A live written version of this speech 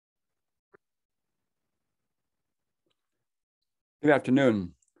Good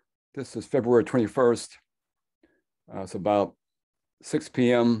afternoon. This is February 21st. It's about 6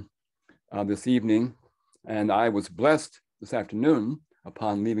 p.m. This evening, and I was blessed this afternoon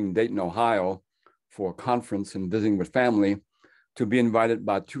upon leaving Dayton, Ohio for a conference and visiting with family to be invited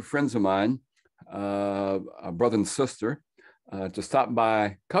by two friends of mine, a brother and sister, to stop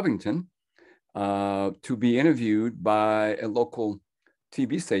by Covington to be interviewed by a local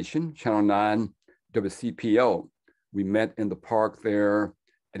TV station, Channel 9 WCPO. We met in the park there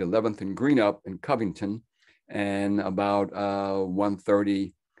at 11th and Greenup in Covington, and about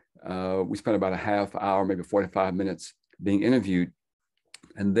 1:30, we spent about a half hour, maybe 45 minutes being interviewed.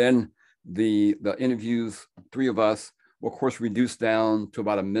 And then the interviews, three of us, were of course reduced down to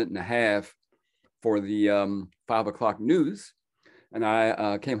about a minute and a half for the 5 o'clock news. And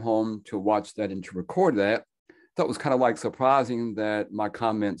I came home to watch that and to record that. Thought it was kind of like surprising that my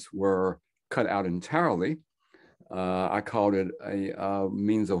comments were cut out entirely. I called it a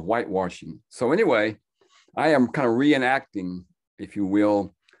means of whitewashing. So anyway, I am kind of reenacting, if you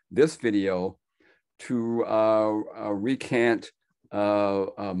will, this video to recant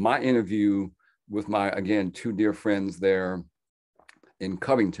my interview with my, again, two dear friends there in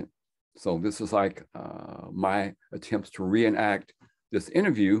Covington. So this is like my attempts to reenact this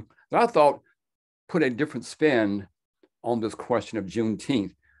interview that I thought put a different spin on this question of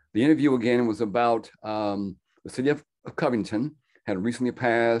Juneteenth. The interview, again, was about the city of Covington had recently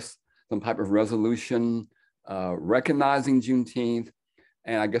passed some type of resolution recognizing Juneteenth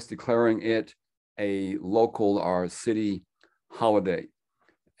and I guess declaring it a local or city holiday.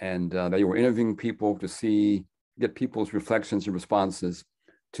 And they were interviewing people to get people's reflections and responses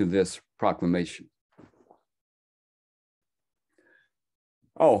to this proclamation.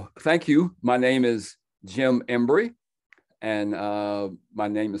 Oh, thank you. My name is Jim Embry, and my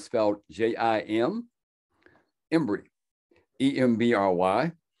name is spelled J-I-M, Embry,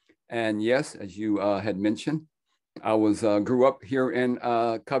 E-M-B-R-Y. And yes, as you had mentioned, I grew up here in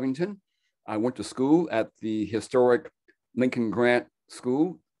Covington. I went to school at the historic Lincoln Grant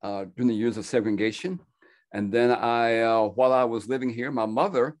School during the years of segregation. And then while I was living here, my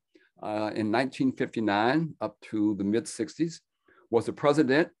mother in 1959 up to the mid 60s was the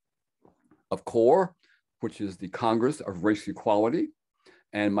president of CORE, which is the Congress of Racial Equality.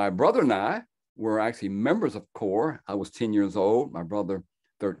 And my brother and I were actually members of CORE. I was 10 years old, my brother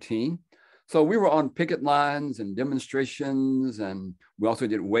 13. So we were on picket lines and demonstrations, and we also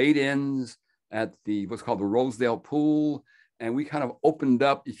did wade-ins at what's called the Rosedale Pool. And we kind of opened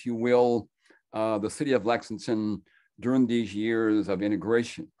up, if you will, the city of Lexington during these years of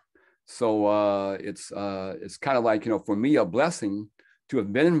integration. So it's kind of like, for me, a blessing to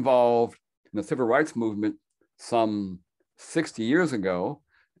have been involved in the civil rights movement some 60 years ago,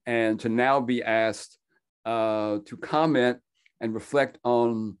 and to now be asked to comment and reflect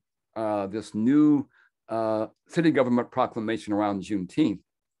on this new city government proclamation around Juneteenth.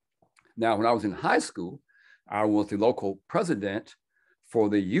 Now, when I was in high school, I was the local president for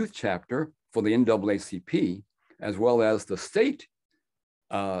the youth chapter for the NAACP, as well as the state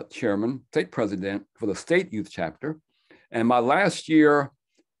chairman, state president for the state youth chapter. And my last year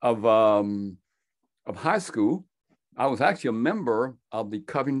of high school, I was actually a member of the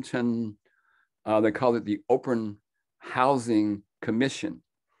Covington, they call it the Open Housing Commission.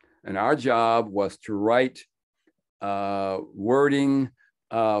 And our job was to write wording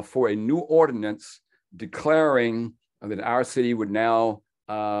for a new ordinance declaring that our city would now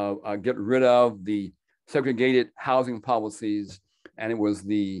get rid of the segregated housing policies. And it was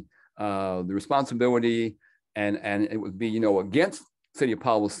the responsibility and it would be, against city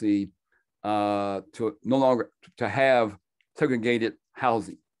policy to no longer to have segregated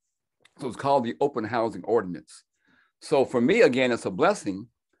housing. So it's called the Open Housing Ordinance. So for me, again, it's a blessing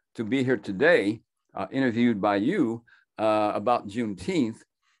to be here today, interviewed by you about Juneteenth,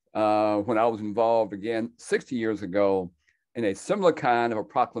 when I was involved again 60 years ago in a similar kind of a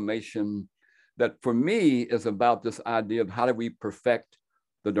proclamation that for me is about this idea of how do we perfect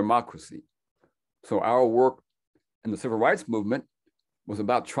the democracy. So our work in the civil rights movement was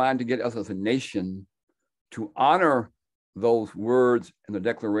about trying to get us as a nation to honor those words in the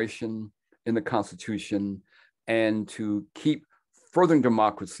Declaration, in the Constitution, and to keep furthering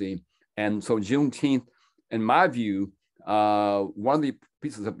democracy. And so Juneteenth, in my view, one of the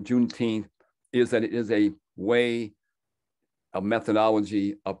pieces of Juneteenth is that it is a way, a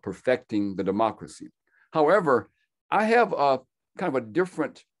methodology of perfecting the democracy. However, I have a kind of a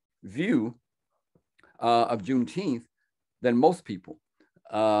different view of Juneteenth than most people,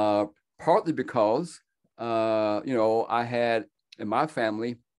 partly because, I had in my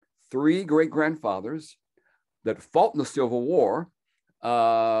family 3 great-grandfathers that fought in the Civil War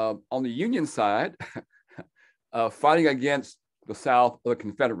on the Union side, fighting against the South of the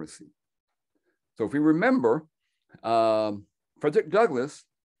Confederacy. So if we remember, Frederick Douglass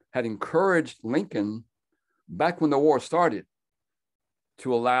had encouraged Lincoln back when the war started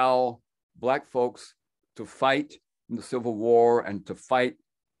to allow Black folks to fight in the Civil War and to fight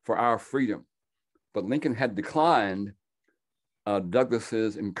for our freedom. But Lincoln had declined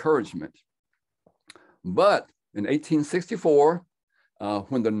Douglass's encouragement. But in 1864,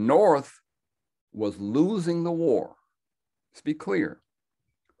 when the North was losing the war, let's be clear,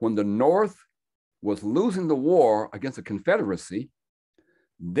 when the North was losing the war against the Confederacy,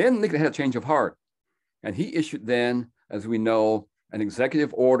 then Lincoln had a change of heart. And he issued then, as we know, an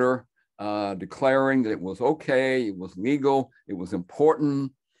executive order declaring that it was okay, it was legal, it was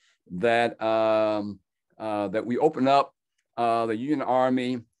important that, that we open up the Union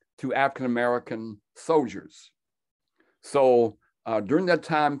Army to African-American soldiers. So during that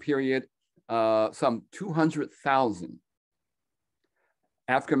time period, some 200,000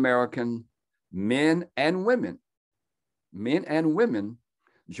 African-American men and women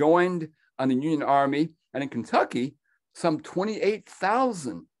joined on the Union Army, and in Kentucky, some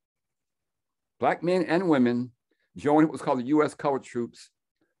 28,000 Black men and women joined what was called the U.S. Colored Troops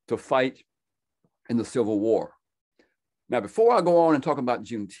to fight in the Civil War. Now, before I go on and talk about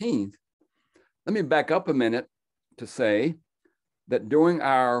Juneteenth, let me back up a minute to say that during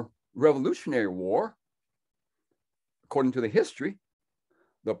our Revolutionary War, according to the history,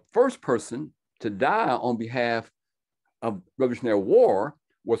 the first person to die on behalf of Revolutionary War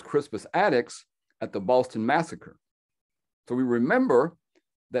was Crispus Attucks at the Boston Massacre. So we remember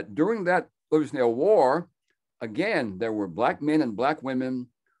that during that Revolutionary War, again, there were Black men and Black women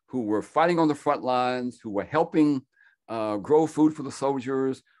who were fighting on the front lines, who were helping grow food for the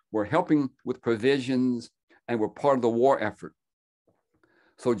soldiers, were helping with provisions, and were part of the war effort.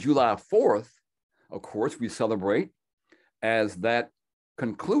 So July 4th, of course, we celebrate as that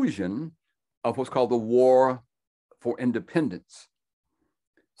conclusion of what's called the War for Independence.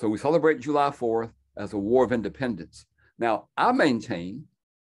 So we celebrate July 4th as a War of Independence. Now, I maintain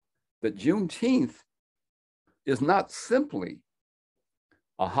that Juneteenth is not simply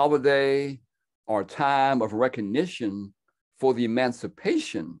a holiday or a time of recognition for the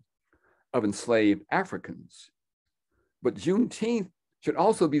emancipation of enslaved Africans, but Juneteenth should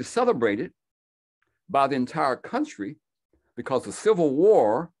also be celebrated by the entire country because the Civil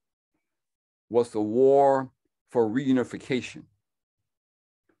War was the war for reunification.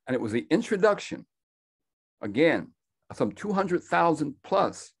 And it was the introduction, again, of some 200,000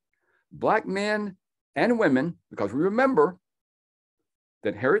 plus Black men and women, because we remember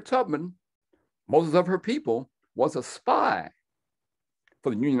that Harriet Tubman, most of her people, was a spy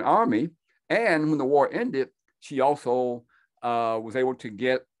for the Union Army. And when the war ended, she also was able to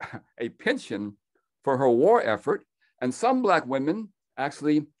get a pension for her war effort. And some Black women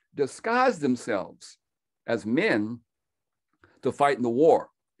actually disguised themselves as men to fight in the war.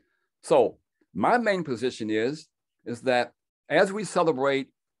 So my main position is that as we celebrate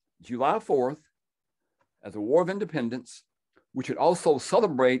July 4th as a War of Independence, we should also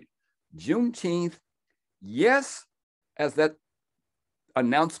celebrate Juneteenth, yes, as that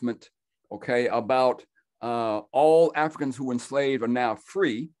announcement, okay, about all Africans who were enslaved are now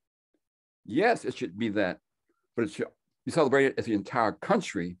free. Yes, it should be that, but it should be celebrated as the entire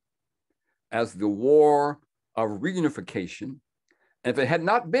country as the war of reunification. And if it had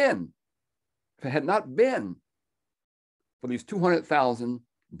not been for these 200,000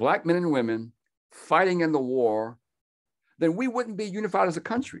 Black men and women fighting in the war, then we wouldn't be unified as a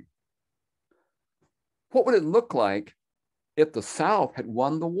country. What would it look like if the South had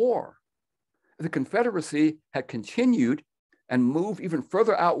won the war? If the Confederacy had continued and moved even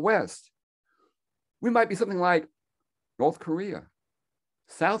further out west? We might be something like North Korea,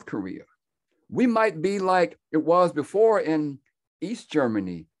 South Korea. We might be like it was before in East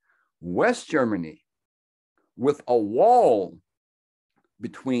Germany, West Germany, with a wall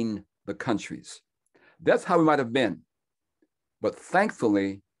between the countries. That's how we might have been. But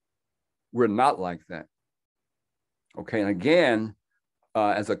thankfully, we're not like that. Okay, and again,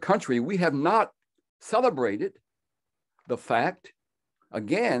 as a country, we have not celebrated the fact,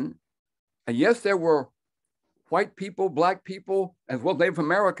 again, and yes, there were white people, Black people, as well as Native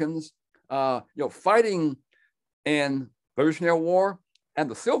Americans, fighting in the Revolutionary War and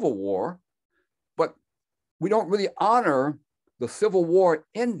the Civil War, but we don't really honor the Civil War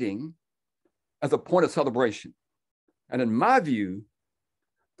ending as a point of celebration. And in my view,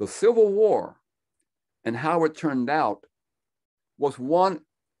 the Civil War and how it turned out was one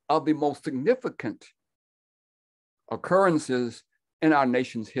of the most significant occurrences in our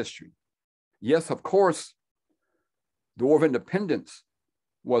nation's history. Yes, of course, the War of Independence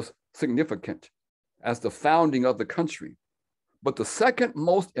was significant as the founding of the country. But the second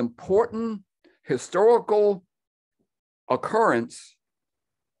most important historical occurrence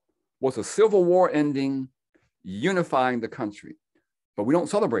was a Civil War ending, unifying the country. But we don't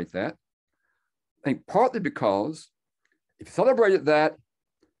celebrate that. I think partly because if you celebrated that,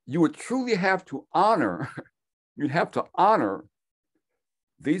 you would truly have to honor, you'd have to honor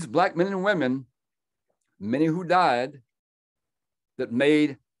these Black men and women, many who died, that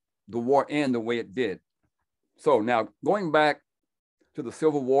made the war end the way it did. So now going back to the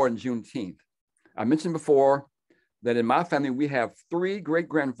Civil War and Juneteenth, I mentioned before that in my family, we have 3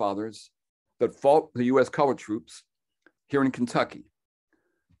 great-grandfathers that fought the US colored troops here in Kentucky.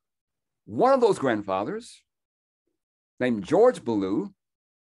 One of those grandfathers, named George Ballou,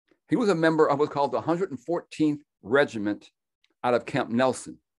 he was a member of what's called the 114th Regiment out of Camp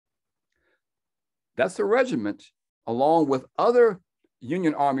Nelson. That's a regiment, along with other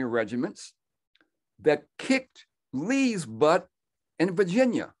Union Army regiments, that kicked Lee's butt in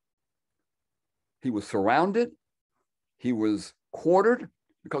Virginia. He was surrounded, he was quartered,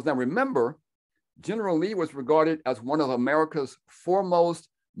 because now remember, General Lee was regarded as one of America's foremost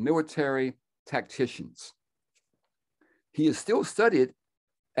military tacticians. He is still studied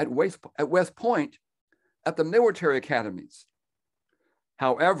at West Point at the military academies.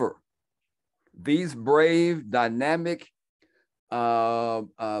 However, these brave, dynamic,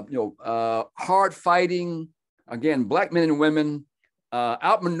 hard-fighting, again, Black men and women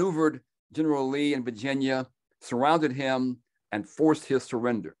outmaneuvered General Lee in Virginia, surrounded him, and forced his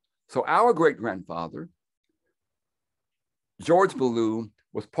surrender. So our great-grandfather, George Ballou,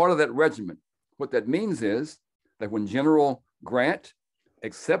 was part of that regiment. What that means is that when General Grant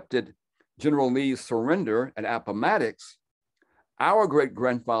accepted General Lee's surrender at Appomattox, our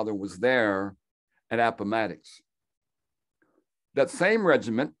great-grandfather was there at Appomattox. That same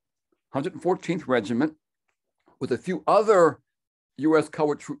regiment, 114th Regiment, with a few other US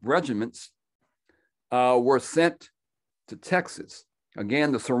colored troop regiments, were sent to Texas.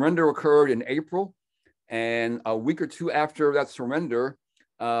 Again, the surrender occurred in April, and a week or two after that surrender,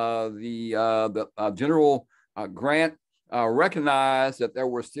 General Grant recognized that there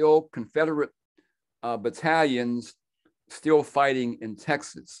were still Confederate battalions still fighting in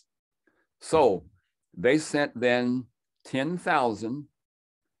Texas. So they sent then 10,000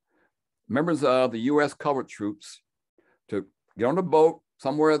 members of the US colored troops to get on a boat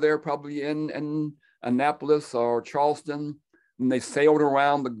somewhere there, probably in Annapolis or Charleston, and they sailed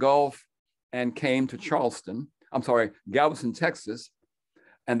around the Gulf and came to Galveston, Texas.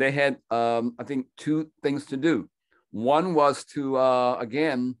 And they had, I think, 2 things to do. One was to,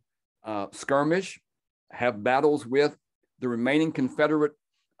 skirmish, have battles with the remaining Confederate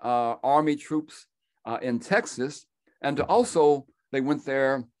Army troops in Texas, and to also, they went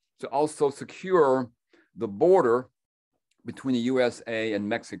there to also secure the border between the USA and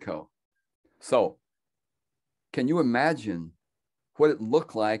Mexico. So can you imagine what it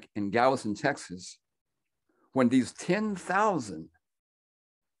looked like in Galveston, Texas, when these 10,000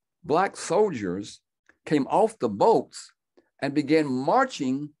 Black soldiers came off the boats and began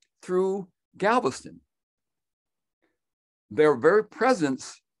marching through Galveston? Their very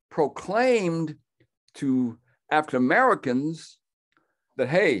presence proclaimed to African Americans that,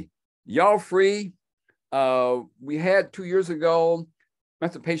 hey, y'all free. We had 2 years ago,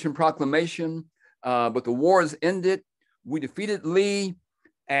 Emancipation Proclamation, but the war has ended. We defeated Lee,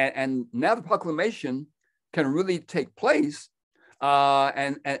 and now the proclamation can really take place.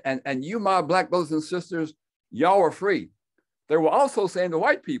 And you, my Black brothers and sisters, y'all are free. They were also saying to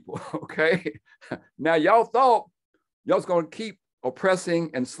white people, okay, now y'all thought y'all was going to keep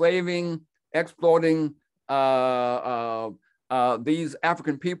oppressing, enslaving, exploiting these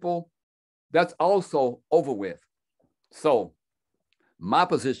African people. That's also over with. So my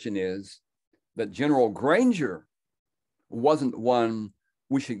position is that General Granger wasn't one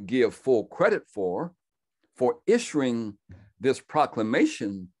we should give full credit for issuing this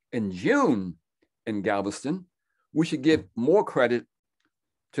proclamation in June in Galveston. We should give more credit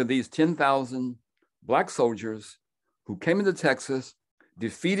to these 10,000 Black soldiers who came into Texas,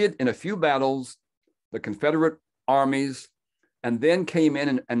 defeated in a few battles the Confederate armies, and then came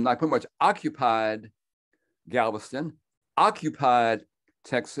in and like pretty much occupied Galveston, occupied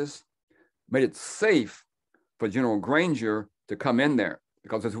Texas, made it safe for General Granger to come in there.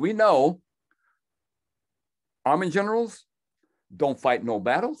 Because as we know, Army generals don't fight no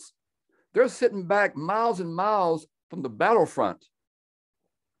battles. They're sitting back miles and miles from the battlefront,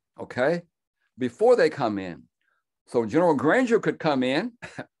 okay, before they come in. So General Granger could come in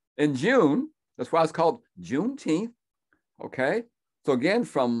June. That's why it's called Juneteenth. Okay. So again,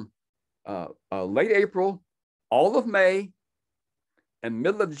 from late April, all of May, and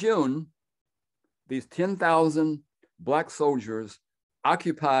middle of June, these 10,000 Black soldiers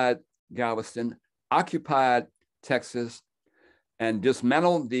occupied Galveston, occupied Texas, and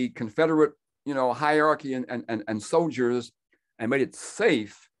dismantled the Confederate, hierarchy and soldiers, and made it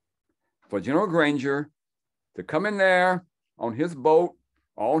safe for General Granger to come in there on his boat,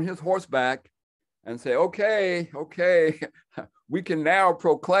 on his horseback, and say, okay, we can now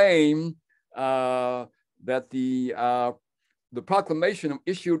proclaim that the proclamation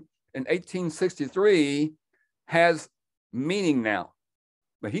issued in 1863 has meaning now.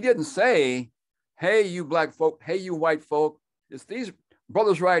 But he didn't say, hey, you Black folk, hey, you white folk, it's these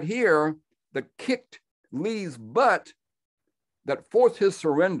brothers right here that kicked Lee's butt, that forced his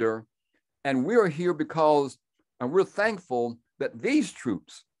surrender, and we're here because, and we're thankful that these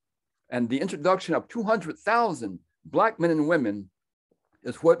troops and the introduction of 200,000 Black men and women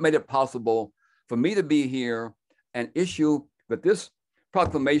is what made it possible for me to be here and issue that this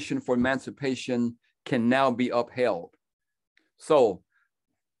proclamation for emancipation can now be upheld. So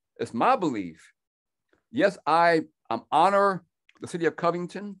it's my belief. Yes, I honor the city of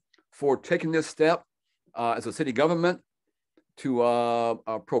Covington for taking this step as a city government to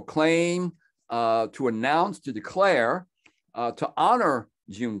proclaim, to announce, to declare, to honor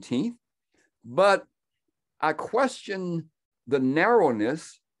Juneteenth. But I question the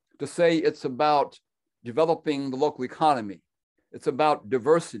narrowness to say it's about developing the local economy. It's about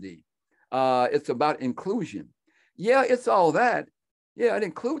diversity. It's about inclusion. Yeah, it's all that. Yeah, it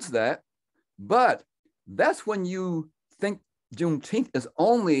includes that. But that's when you think Juneteenth is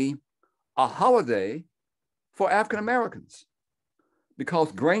only a holiday for African Americans,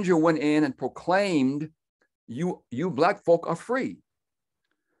 because Granger went in and proclaimed, you Black folk are free.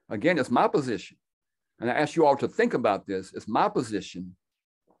 Again, it's my position, and I ask you all to think about this. It's my position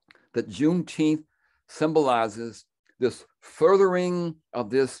that Juneteenth symbolizes this furthering of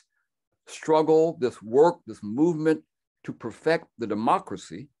this struggle, this work, this movement to perfect the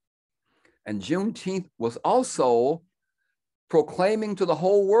democracy. And Juneteenth was also proclaiming to the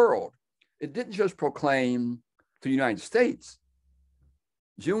whole world. It didn't just proclaim to the United States.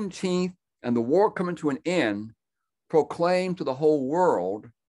 Juneteenth and the war coming to an end proclaimed to the whole world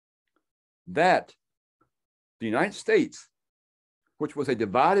that the United States, which was a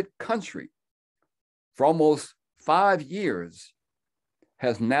divided country for almost 5 years,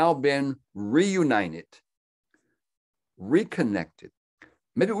 has now been reunited, reconnected.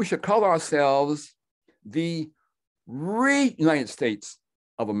 Maybe we should call ourselves the United States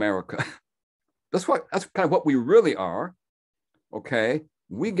of America. That's kind of what we really are. Okay,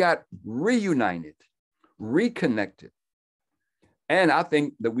 we got reunited, reconnected. And I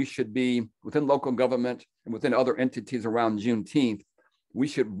think that we should be, within local government and within other entities around Juneteenth, we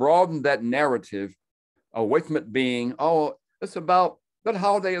should broaden that narrative away from it being, oh, it's about, that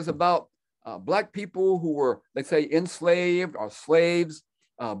holiday is about Black people who were, they say, enslaved or slaves,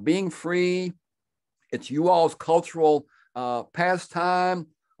 being free. It's you all's cultural pastime.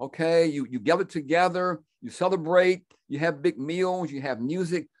 Okay, you gather together, you celebrate, you have big meals, you have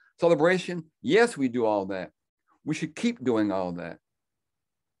music, celebration. Yes, we do all that. We should keep doing all that.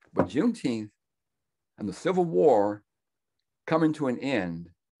 But Juneteenth and the Civil War coming to an end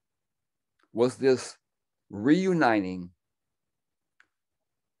was this reuniting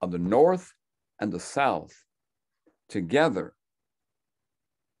of the North and the South together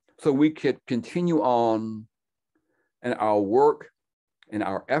so we could continue on in our work, in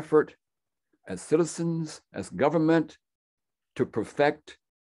our effort as citizens, as government, to perfect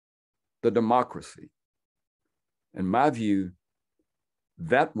the democracy. In my view,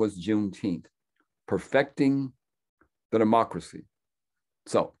 that was Juneteenth, perfecting the democracy.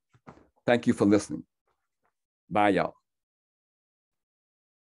 So, thank you for listening. Bye, y'all.